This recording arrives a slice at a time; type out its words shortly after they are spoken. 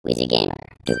WheezyGamer.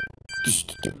 Well, this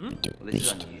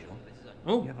is unusual.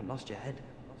 Oh. You haven't lost your head.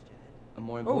 And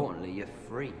more importantly, you're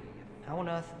free. How on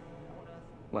earth?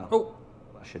 Well,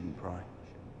 I shouldn't pry.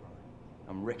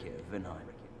 I'm Ricky of Vinheim.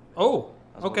 Oh,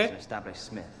 I was okay. once an established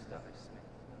smith, though.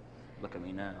 Look at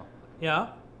me now. Yeah.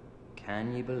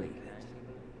 Can you believe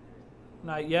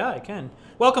it? Yeah, I can.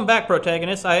 Welcome back,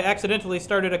 protagonist. I accidentally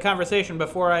started a conversation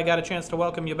before I got a chance to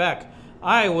welcome you back.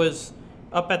 I was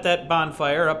up at that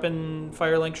bonfire up in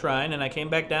Firelink Shrine, and I came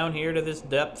back down here to this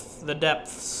the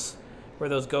depths, where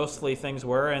those ghostly things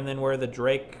were, and then where the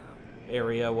Drake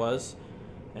area was.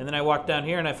 And then I walked down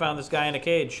here and I found this guy in a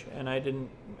cage, and I didn't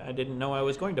know I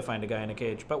was going to find a guy in a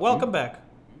cage. But welcome back.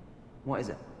 What is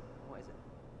it?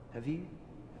 Have you?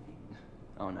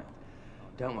 Oh no.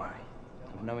 Don't worry.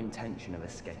 I've no intention of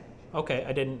escape. Okay,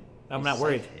 I'm not It's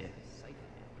worried. safe here.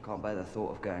 I can't bear the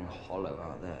thought of going hollow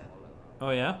out there.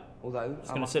 Oh yeah? Although,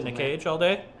 Just gonna sit in a cage all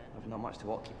day? I've not much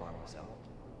to occupy myself.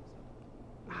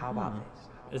 How about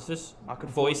this? Is this I could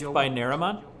voiced forge by your-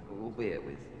 Naramon? Albeit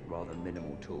with rather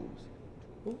minimal tools.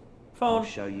 I'll Phone.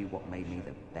 show you what made me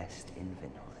the best in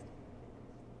Vinheim.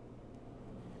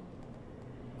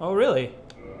 Oh really?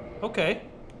 Okay.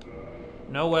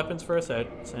 No weapons for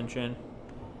ascension.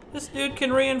 This dude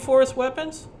can reinforce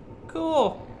weapons?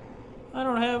 Cool. I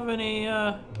don't have any,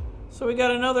 so we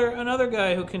got another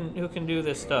guy who can do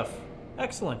this stuff.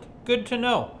 Excellent. Good to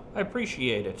know. I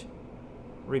appreciate it.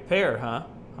 Repair, huh?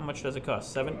 How much does it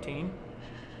cost? 17?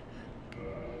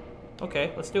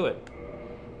 Okay, let's do it.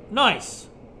 Nice!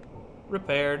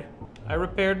 Repaired. I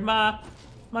repaired my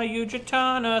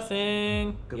Yujatana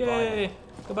thing. Goodbye. Yay.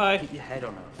 Goodbye. Keep your head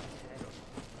on it.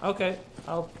 Okay,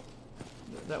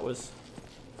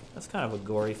 that's kind of a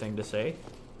gory thing to say.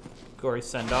 Gory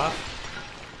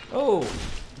send-off. Oh,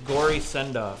 Gory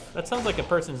send-off. That sounds like a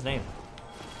person's name.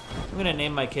 I'm gonna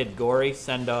name my kid Gory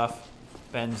Send-Off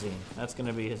Benzene. That's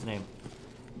gonna be his name.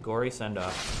 Gory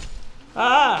Send-Off.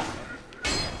 Ah!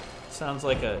 Sounds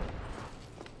like a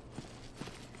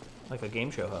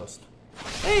game show host.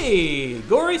 Hey,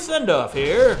 Gory Send-Off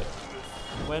here.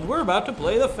 When we're about to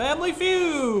play the Family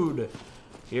Feud.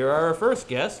 Here are our first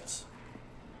guests.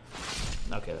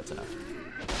 Okay, that's enough.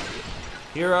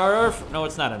 Here are our... No,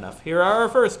 it's not enough. Here are our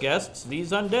first guests.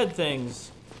 These undead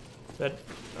things that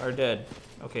are dead.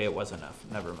 Okay, it was enough.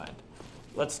 Never mind.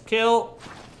 Let's kill...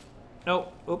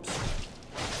 Nope. Oops.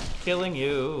 Killing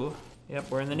you. Yep,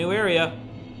 we're in the new area.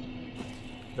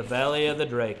 The Valley of the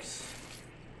Drakes.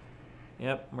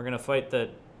 Yep, we're gonna fight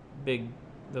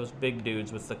those big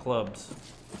dudes with the clubs.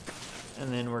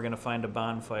 And then we're gonna find a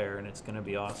bonfire, and it's gonna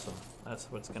be awesome.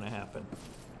 That's what's gonna happen.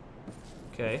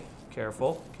 Okay,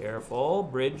 careful, careful.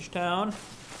 Bridgetown.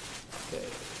 Okay.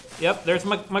 Yep, there's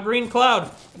my green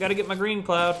cloud. I gotta get my green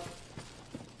cloud.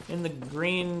 In the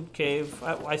green cave.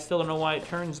 I still don't know why it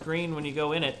turns green when you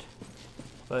go in it.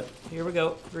 But here we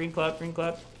go. Green cloud, green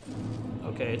cloud.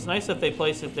 Okay, it's nice that they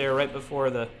place it there right before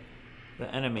the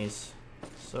enemies.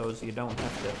 So as you don't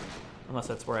have to... Unless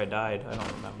that's where I died. I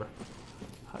don't remember.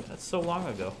 That's so long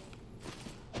ago.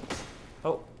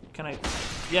 Oh, can I...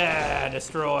 Yeah,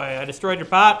 destroy. I destroyed your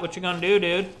pot. What you gonna do,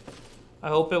 dude? I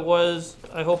hope it was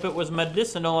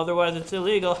medicinal, otherwise it's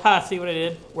illegal. Ha, see what I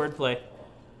did? Wordplay.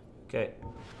 Okay.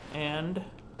 And...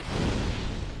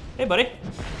 Hey, buddy.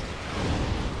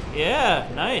 Yeah,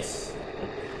 nice.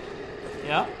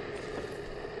 Yeah.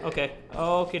 Okay.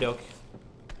 Okie doke.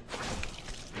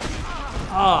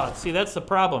 Ah, see, that's the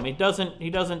problem. He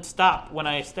doesn't stop when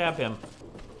I stab him.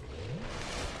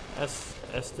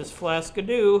 Estes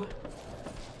Flaskadoo.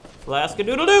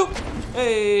 Flaskadoodle-doo!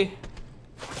 Hey!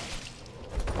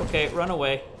 Okay, run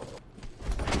away.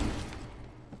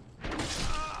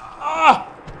 Ah!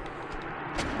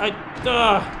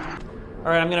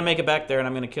 Alright, I'm gonna make it back there and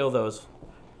I'm gonna kill those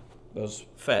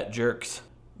fat jerks.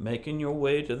 Making your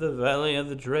way to the Valley of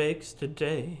the Drakes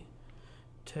today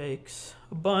takes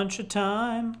a bunch of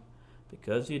time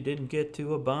because you didn't get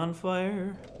to a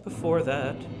bonfire before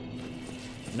that.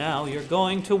 Now you're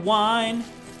going to whine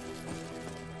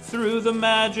through the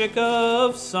magic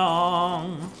of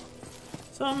song.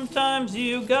 Sometimes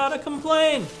you gotta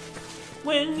complain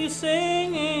when you're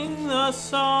singing the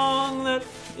song that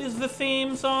is the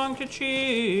theme song to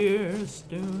Cheers.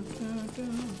 Do, do, do.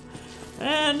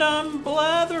 And I'm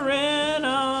blathering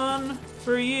on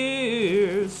for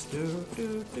years. Do,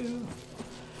 do, do.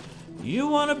 You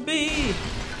wanna be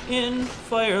in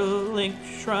Firelink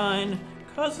Shrine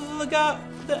 'cause of the God,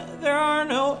 there are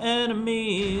no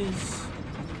enemies.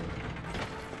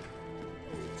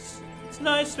 It's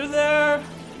nicer there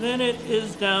than it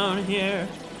is down here.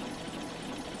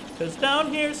 'Cause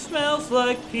down here smells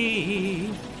like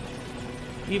pee.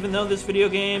 Even though this video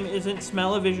game isn't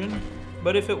smell-o-vision,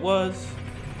 but if it was,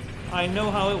 I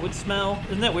know how it would smell.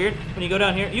 Isn't that weird? When you go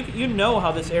down here, you know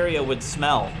how this area would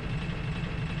smell.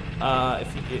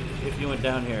 If you went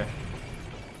down here,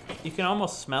 you can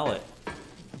almost smell it.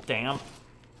 Damp,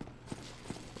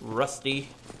 rusty.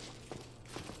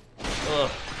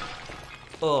 Ugh.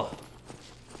 Ugh.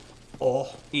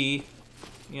 Oh. E.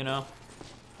 You know.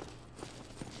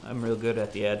 I'm real good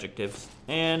at the adjectives.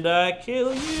 And I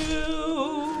kill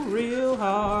you real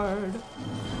hard.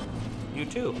 You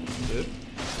too, dude.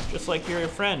 Just like your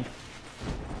friend.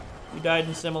 You died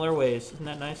in similar ways. Isn't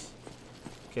that nice?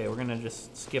 Okay, we're gonna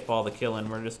just skip all the killing.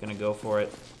 We're just gonna go for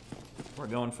it. We're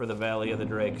going for the Valley of the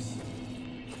Dregs.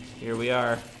 Here we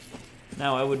are.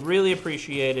 Now, I would really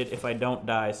appreciate it if I don't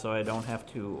die, so I don't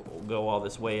have to go all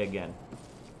this way again.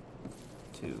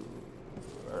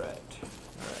 Alright.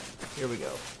 Here we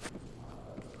go.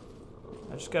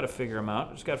 I just gotta figure them out.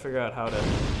 I just gotta figure out how to...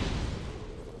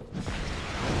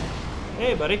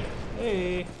 Hey, buddy.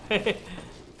 Hey.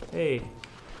 Hey.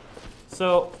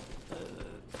 So,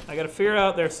 I gotta figure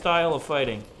out their style of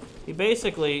fighting. He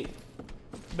basically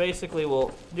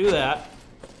will do that,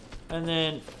 and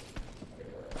then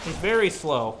he's very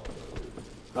slow.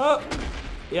 Oh!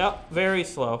 Yep, very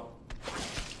slow.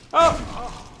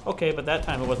 Oh! Okay, but that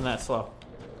time it wasn't that slow.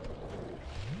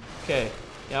 Okay,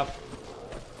 yep.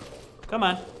 Come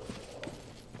on.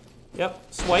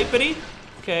 Yep, swipeity.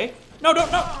 Okay. No,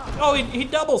 don't, no! Oh, he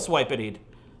double swipeitied.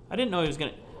 I didn't know he was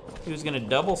gonna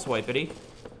double swipeity.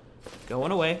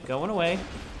 Going away.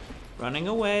 Running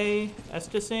away,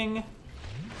 Estising.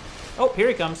 Oh, here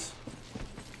he comes.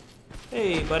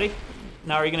 Hey, buddy.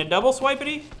 Now, are you gonna double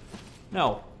swipeity?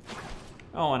 No.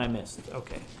 Oh, and I missed.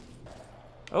 Okay.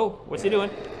 Oh, what's he doing?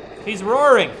 He's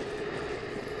roaring.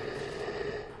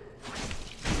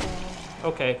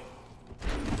 Okay.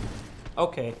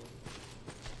 Okay.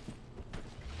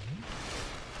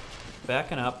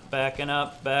 Backing up.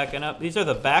 These are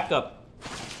the backup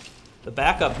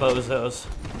bozos.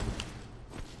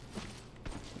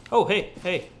 Oh,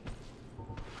 hey.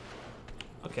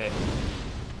 Okay.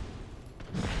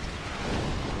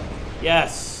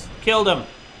 Yes, killed him.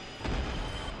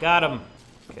 Got him.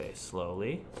 Okay,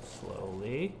 slowly.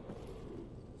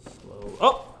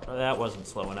 Oh, that wasn't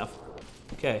slow enough.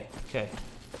 Okay,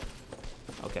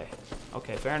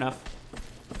 fair enough.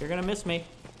 You're gonna miss me.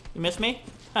 You miss me?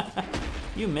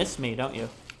 You miss me, don't you?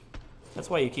 That's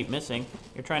why you keep missing.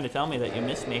 You're trying to tell me that you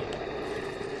miss me.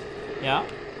 Yeah,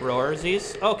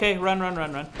 roarsies. Okay, run.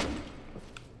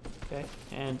 Okay,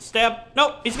 and stab.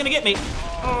 Nope, he's gonna get me.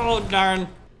 Oh, darn.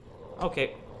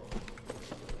 Okay.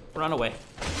 Run away.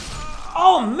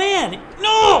 Oh, man!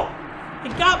 No! He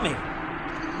got me.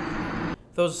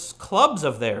 Those clubs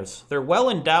of theirs, they're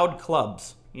well-endowed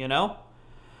clubs, you know?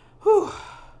 Whew.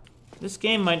 This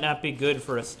game might not be good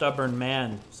for a stubborn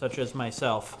man such as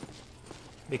myself,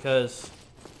 because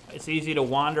it's easy to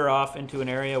wander off into an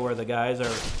area where the guys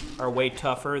are way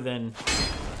tougher than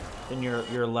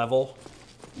your level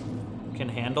can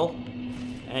handle,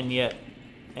 and yet,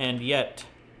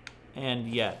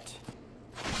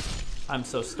 I'm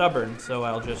so stubborn, so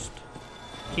I'll just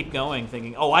keep going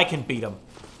thinking, oh, I can beat him.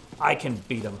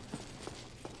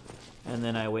 And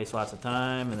then I waste lots of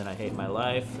time, and then I hate my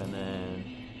life, and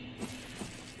then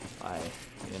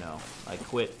I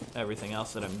quit everything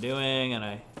else that I'm doing, and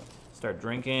I start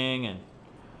drinking, and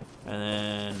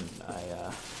then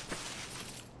I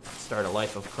start a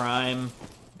life of crime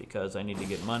because I need to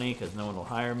get money because no one will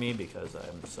hire me because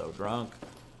I'm so drunk.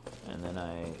 And then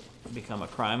I become a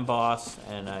crime boss,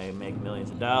 and I make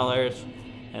millions of dollars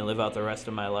and live out the rest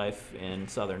of my life in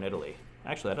southern Italy.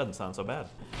 Actually, that doesn't sound so bad.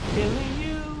 Killing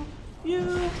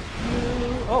you.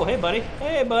 Oh, hey, buddy.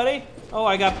 Oh,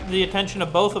 I got the attention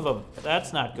of both of them.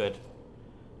 That's not good.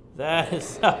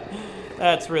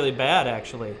 That's really bad,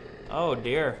 actually. Oh,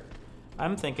 dear.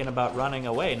 I'm thinking about running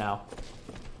away now.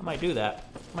 I might do that.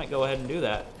 I might go ahead and do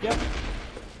that. Yep.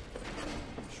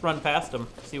 Just run past them,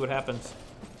 see what happens.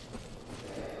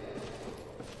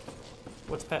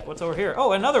 What's over here?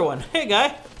 Oh, another one. Hey,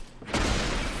 guy.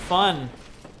 Fun.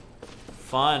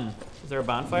 Is there a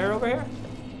bonfire over here?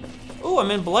 Ooh,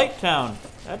 I'm in Blight Town.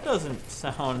 That does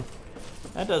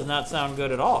not sound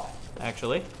good at all,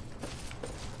 actually.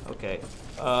 Okay.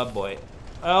 Oh, boy.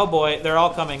 They're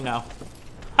all coming now.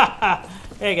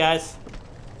 Hey, guys.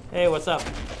 Hey, what's up?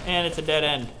 And it's a dead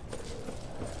end.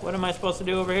 What am I supposed to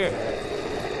do over here?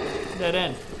 Dead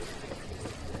end.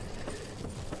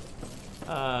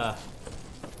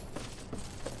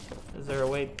 Is there a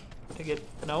way to get...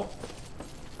 No.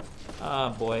 Oh,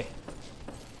 boy.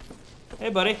 Hey,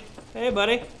 buddy.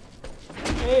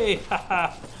 Hey,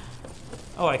 haha.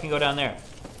 Oh, I can go down there.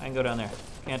 I can go down there.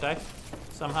 Can't I?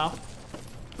 Somehow?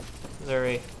 Is there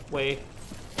a way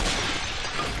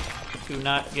to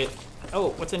not get... Oh,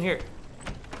 what's in here?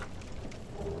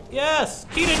 Yes!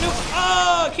 Key to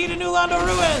New Londo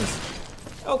Ruins!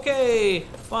 Okay,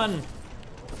 fun.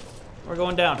 We're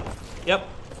going down. Yep.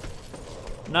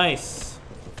 Nice.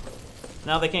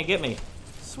 Now they can't get me.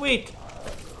 Sweet.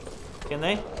 Can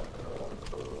they?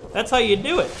 That's how you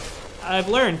do it. I've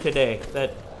learned today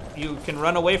that you can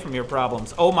run away from your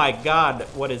problems. Oh my god,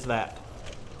 what is that?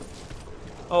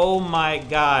 Oh my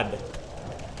god.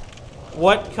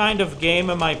 What kind of game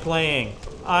am I playing?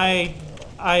 I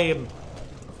am...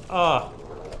 I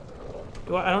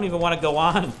don't even want to go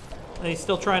on. And he's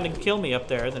still trying to kill me up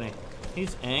there, isn't he?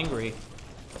 He's angry.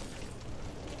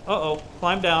 Uh-oh,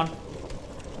 climb down.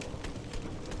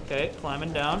 Okay,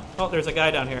 climbing down. Oh, there's a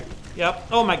guy down here. Yep.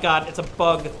 Oh my god, it's a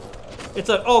bug. It's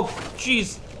a... Oh,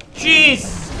 jeez.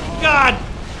 Jeez! God!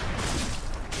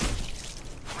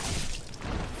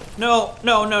 No,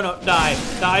 no, no, no. Die.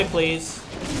 Die, please.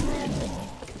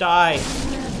 Die.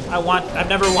 I've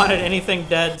never wanted anything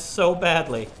dead so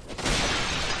badly.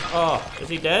 Oh, is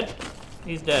he dead?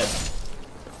 He's dead.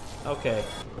 Okay.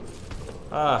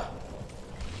 Oh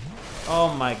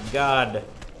my god.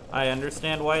 I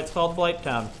understand why it's called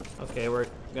Blighttown. Okay, we're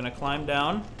gonna climb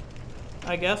down,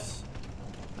 I guess.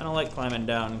 I don't like climbing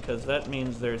down, because that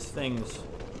means there's things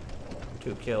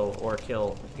to kill or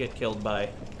get killed by.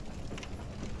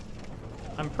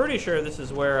 I'm pretty sure this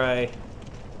is where I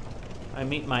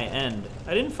meet my end.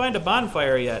 I didn't find a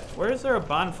bonfire yet. Where is there a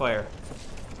bonfire?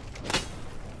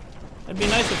 It'd be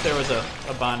nice if there was a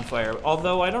bonfire,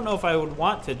 although I don't know if I would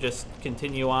want to just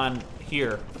continue on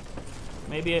here.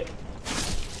 Maybe it...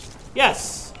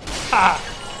 Yes! Ha!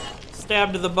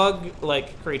 Stabbed the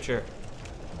bug-like creature.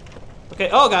 Okay,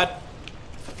 oh god.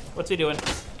 What's he doing?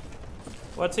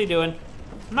 What's he doing?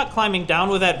 I'm not climbing down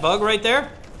with that bug right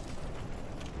there.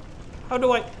 How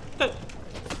do I...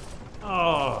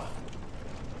 Oh.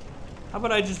 How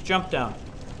about I just jump down?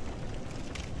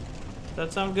 Does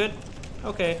that sound good?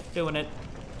 Okay, doing it.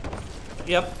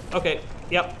 Yep, okay,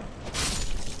 yep.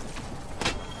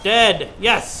 Dead,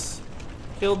 yes!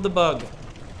 Killed the bug.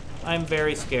 I'm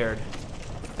very scared.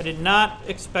 I did not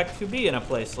expect to be in a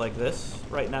place like this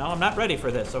right now. I'm not ready for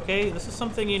this, okay? This is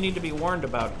something you need to be warned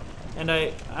about. And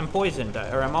I'm poisoned,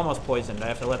 or I'm almost poisoned. I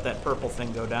have to let that purple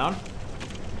thing go down.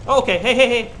 Oh, okay, hey, hey,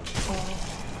 hey!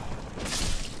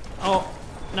 Oh,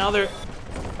 now they're...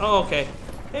 Oh, okay.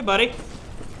 Hey, buddy.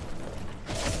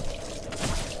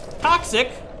 Toxic?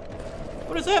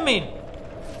 What does that mean?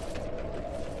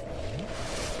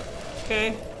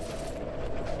 Okay.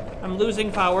 I'm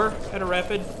losing power at a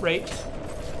rapid rate.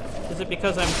 Is it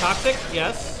because I'm toxic?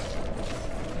 Yes.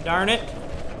 Darn it.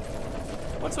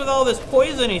 What's with all this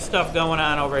poisony stuff going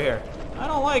on over here? I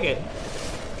don't like it.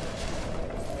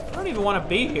 I don't even want to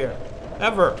be here.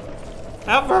 Ever.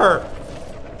 Ever!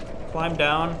 Climb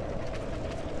down.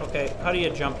 Okay, how do you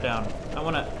jump down? I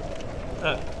want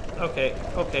to...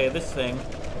 Okay, this thing.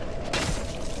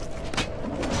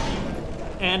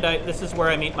 And this is where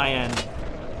I meet my end.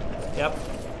 Yep.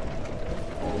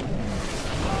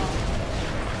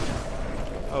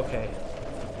 Okay.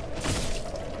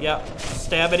 Yep.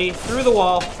 Stabbity. Through the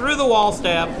wall,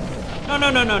 stab. No,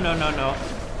 no, no, no, no, no, no.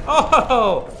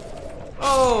 Oh!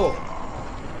 Oh!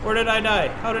 Where did I die?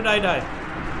 How did I die?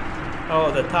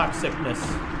 Oh, the toxicness.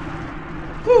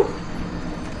 Whew.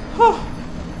 Whew.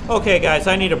 Okay, guys,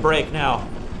 I need a break now.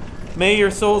 May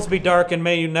your souls be dark and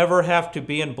may you never have to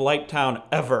be in Blighttown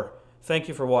ever. Thank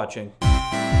you for watching.